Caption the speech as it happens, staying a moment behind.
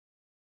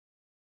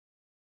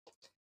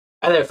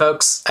Hi there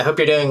folks, I hope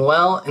you're doing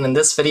well, and in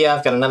this video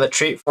I've got another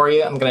treat for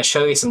you. I'm going to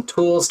show you some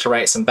tools to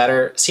write some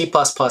better C++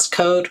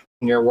 code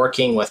when you're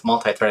working with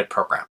multi-threaded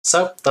programs.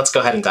 So let's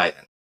go ahead and dive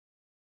in.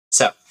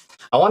 So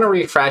I want to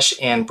refresh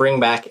and bring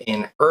back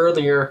an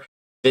earlier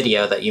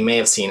video that you may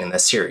have seen in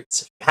this series.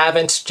 If you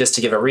haven't, just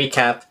to give a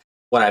recap,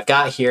 what I've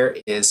got here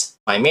is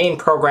my main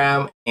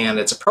program, and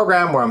it's a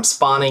program where I'm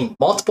spawning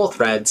multiple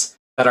threads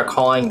that are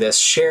calling this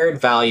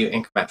shared value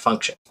increment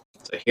function.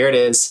 So here it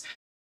is,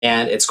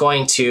 and it's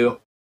going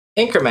to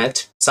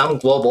increment some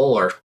global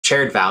or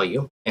shared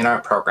value in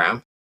our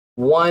program,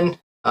 one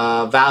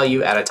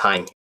value at a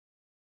time.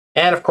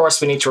 And of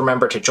course, we need to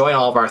remember to join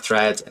all of our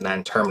threads and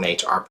then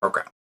terminate our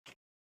program.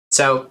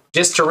 So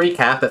just to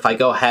recap, if I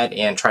go ahead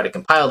and try to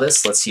compile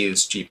this, let's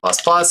use G++,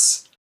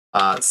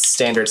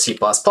 standard C++.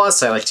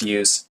 I like to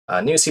use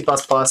new C++.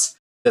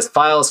 This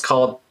file is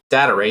called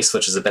data race,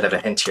 which is a bit of a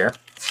hint here.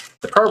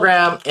 The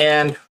program,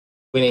 and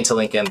we need to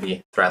link in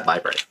the thread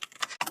library.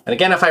 And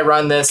again, if I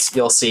run this,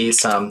 you'll see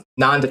some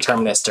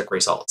non-deterministic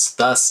results,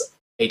 thus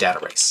a data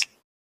race.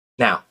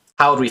 Now,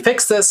 how would we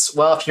fix this?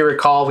 Well, if you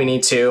recall, we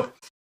need to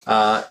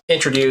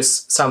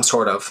introduce some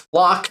sort of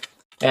lock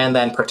and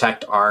then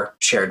protect our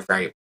shared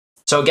variable.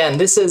 So again,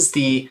 this is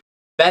the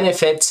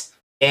benefit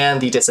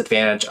and the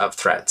disadvantage of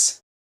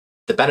threads.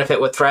 The benefit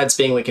with threads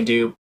being we can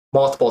do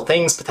multiple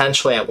things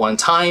potentially at one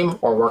time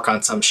or work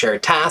on some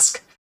shared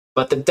task.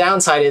 But the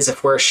downside is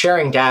if we're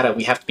sharing data,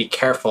 we have to be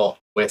careful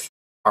with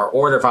our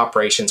order of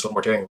operations when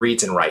we're doing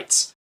reads and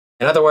writes.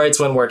 In other words,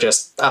 when we're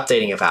just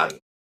updating a value.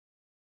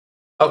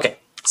 Okay,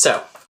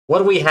 so what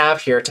do we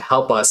have here to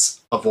help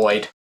us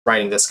avoid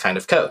writing this kind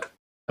of code?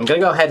 I'm going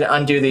to go ahead and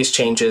undo these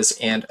changes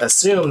and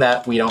assume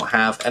that we don't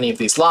have any of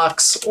these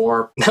locks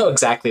or know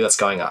exactly what's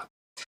going on.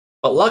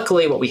 But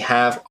luckily, what we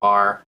have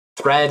are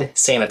thread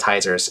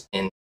sanitizers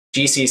in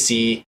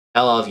GCC,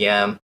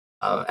 LLVM,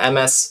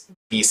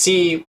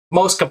 MSVC.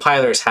 Most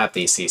compilers have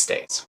these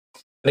days.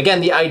 And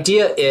again, the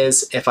idea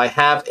is if I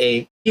have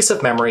a piece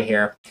of memory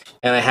here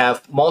and I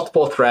have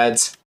multiple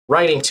threads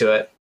writing to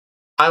it,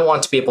 I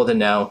want to be able to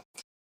know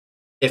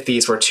if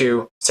these were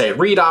two, say,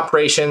 read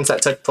operations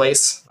that took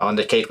place. I'll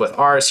indicate with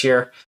R's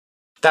here.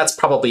 That's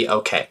probably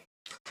okay.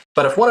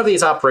 But if one of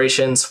these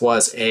operations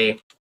was a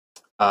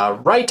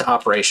write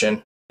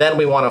operation, then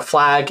we want to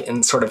flag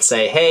and sort of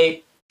say,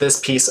 hey, this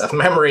piece of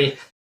memory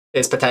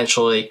is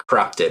potentially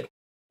corrupted,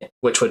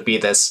 which would be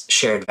this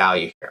shared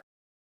value here.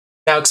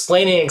 Now,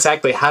 explaining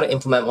exactly how to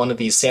implement one of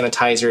these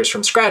sanitizers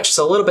from scratch is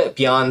a little bit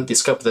beyond the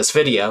scope of this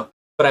video,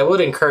 but I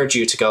would encourage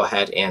you to go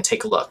ahead and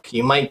take a look.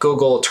 You might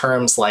Google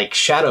terms like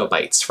shadow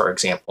bytes, for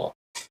example.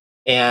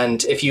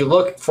 And if you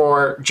look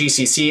for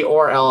GCC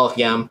or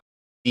LLVM,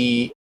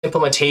 the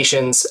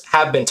implementations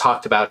have been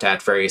talked about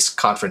at various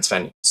conference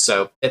venues.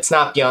 So it's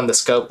not beyond the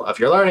scope of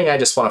your learning. I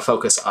just want to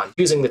focus on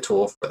using the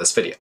tool for this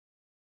video.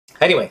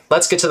 Anyway,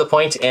 let's get to the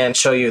point and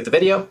show you the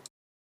video.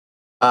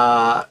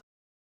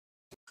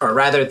 Or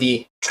rather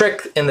the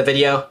trick in the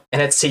video,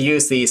 and it's to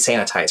use these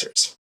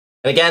sanitizers.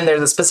 And again,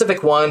 there's a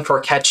specific one for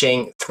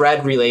catching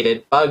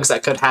thread-related bugs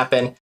that could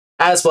happen,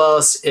 as well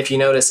as if you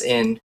notice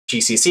in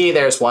GCC,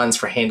 there's ones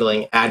for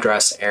handling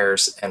address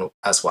errors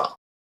as well.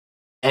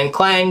 And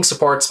Clang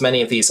supports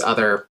many of these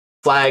other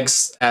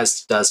flags,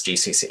 as does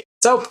GCC.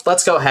 So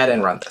let's go ahead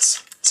and run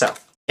this. So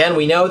again,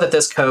 we know that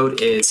this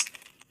code is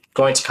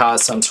going to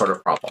cause some sort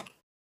of problem.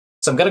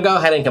 So I'm going to go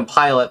ahead and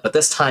compile it, but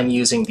this time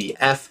using the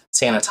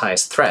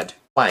fsanitize thread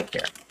flag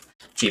here.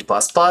 G++,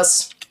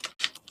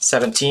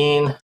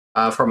 17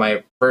 for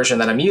my version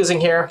that I'm using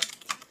here,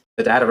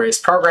 the data race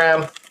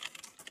program,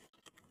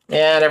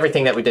 and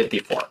everything that we did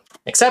before.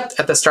 Except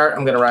at the start,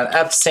 I'm going to run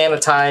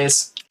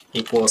fsanitize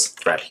equals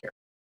thread here.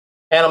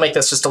 And I'll make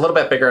this just a little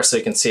bit bigger so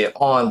you can see it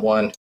all in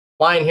one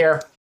line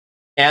here.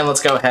 And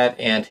let's go ahead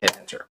and hit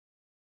enter.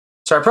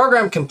 So our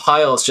program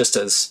compiles just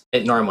as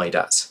it normally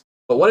does.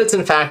 But what it's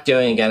in fact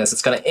doing again is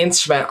it's going to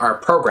instrument our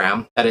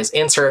program, that is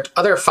insert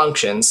other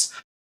functions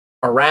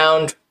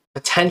around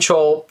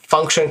potential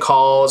function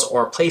calls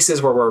or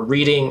places where we're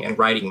reading and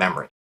writing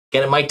memory.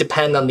 Again, it might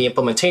depend on the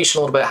implementation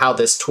a little bit how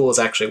this tool is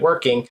actually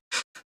working,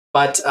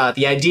 but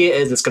the idea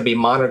is it's going to be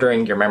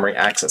monitoring your memory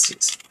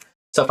accesses.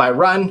 So if I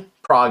run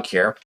prog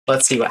here,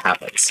 let's see what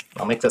happens.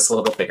 I'll make this a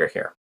little bit bigger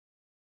here.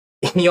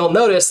 And you'll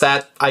notice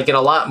that I get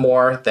a lot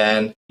more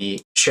than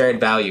the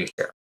shared value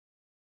here.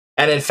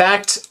 And in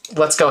fact,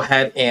 let's go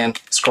ahead and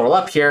scroll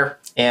up here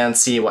and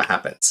see what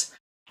happens.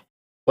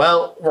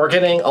 Well, we're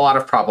getting a lot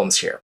of problems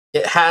here.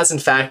 It has, in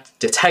fact,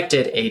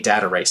 detected a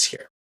data race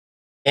here.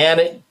 And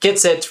it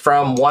gets it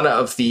from one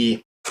of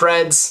the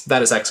threads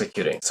that is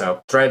executing,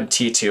 so thread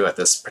T2 at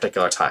this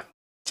particular time.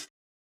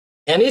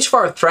 And each of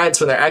our threads,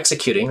 when they're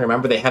executing,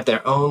 remember they have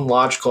their own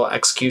logical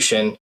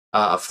execution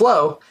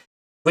flow,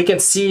 we can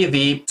see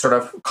the sort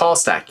of call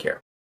stack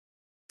here.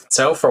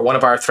 So for one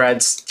of our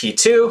threads,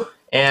 T2,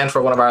 and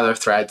for one of our other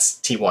threads,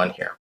 T1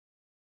 here.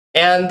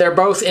 And they're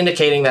both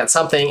indicating that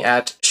something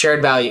at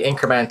shared value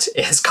increment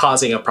is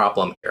causing a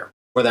problem here,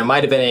 where there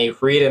might have been a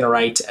read and a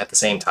write at the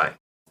same time.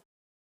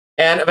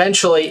 And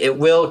eventually it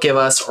will give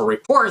us or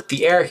report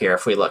the error here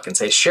if we look and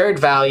say shared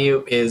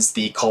value is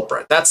the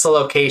culprit. That's the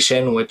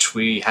location which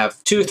we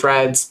have two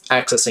threads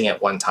accessing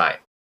at one time.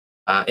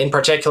 In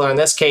particular, in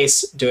this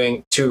case,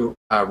 doing two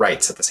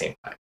writes at the same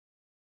time.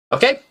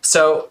 Okay,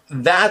 so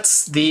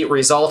that's the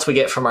result we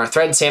get from our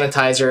thread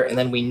sanitizer, and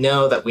then we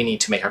know that we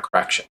need to make a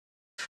correction.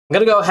 I'm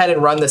going to go ahead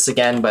and run this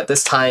again, but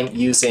this time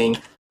using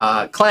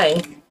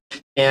clang.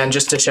 And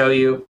just to show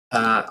you,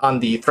 on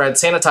the thread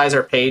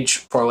sanitizer page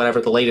for whatever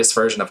the latest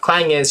version of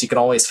clang is, you can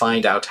always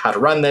find out how to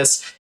run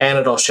this, and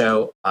it'll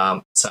show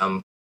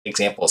some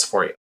examples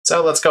for you.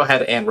 So let's go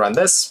ahead and run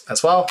this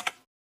as well.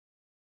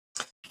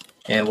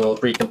 And we'll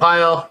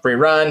recompile,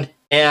 rerun,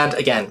 and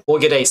again, we'll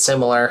get a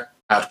similar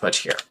output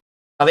here.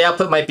 Now the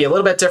output might be a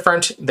little bit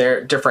different.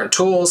 They're different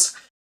tools,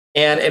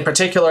 and in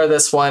particular,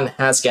 this one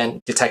has,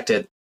 again,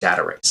 detected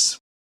data race.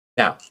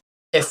 Now,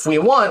 if we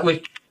want,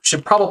 we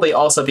should probably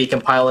also be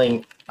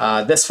compiling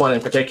this one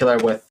in particular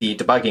with the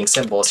debugging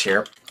symbols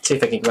here. See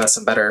if I can give us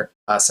some better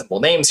symbol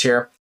names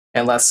here,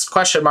 and less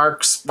question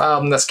marks.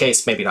 Well, in this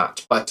case, maybe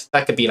not, but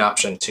that could be an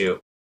option to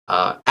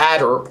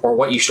add, or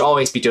what you should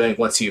always be doing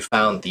once you've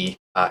found the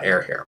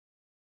error here.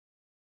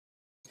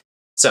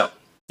 So,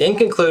 in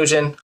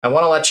conclusion, I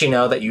want to let you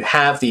know that you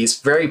have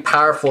these very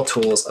powerful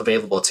tools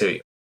available to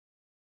you,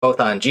 both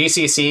on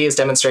GCC as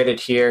demonstrated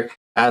here,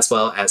 as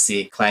well as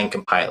the Clang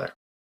compiler.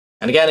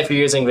 And again, if you're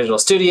using Visual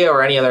Studio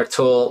or any other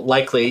tool,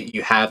 likely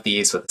you have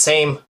these with the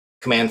same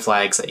command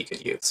flags that you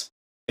could use.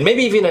 And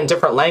maybe even in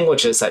different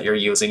languages that you're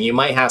using, you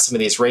might have some of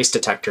these race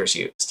detectors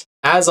used.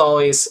 As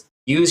always,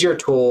 use your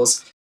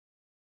tools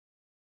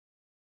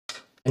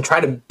and try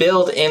to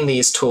build in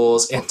these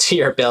tools into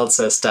your build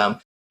system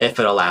if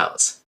it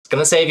allows. It's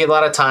going to save you a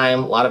lot of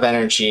time, a lot of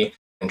energy,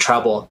 and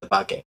trouble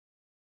debugging.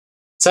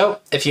 So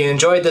if you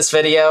enjoyed this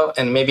video,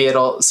 and maybe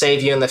it'll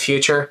save you in the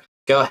future,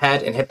 go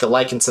ahead and hit the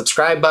like and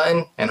subscribe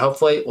button, and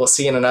hopefully we'll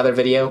see you in another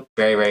video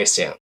very, very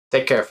soon.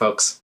 Take care,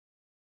 folks.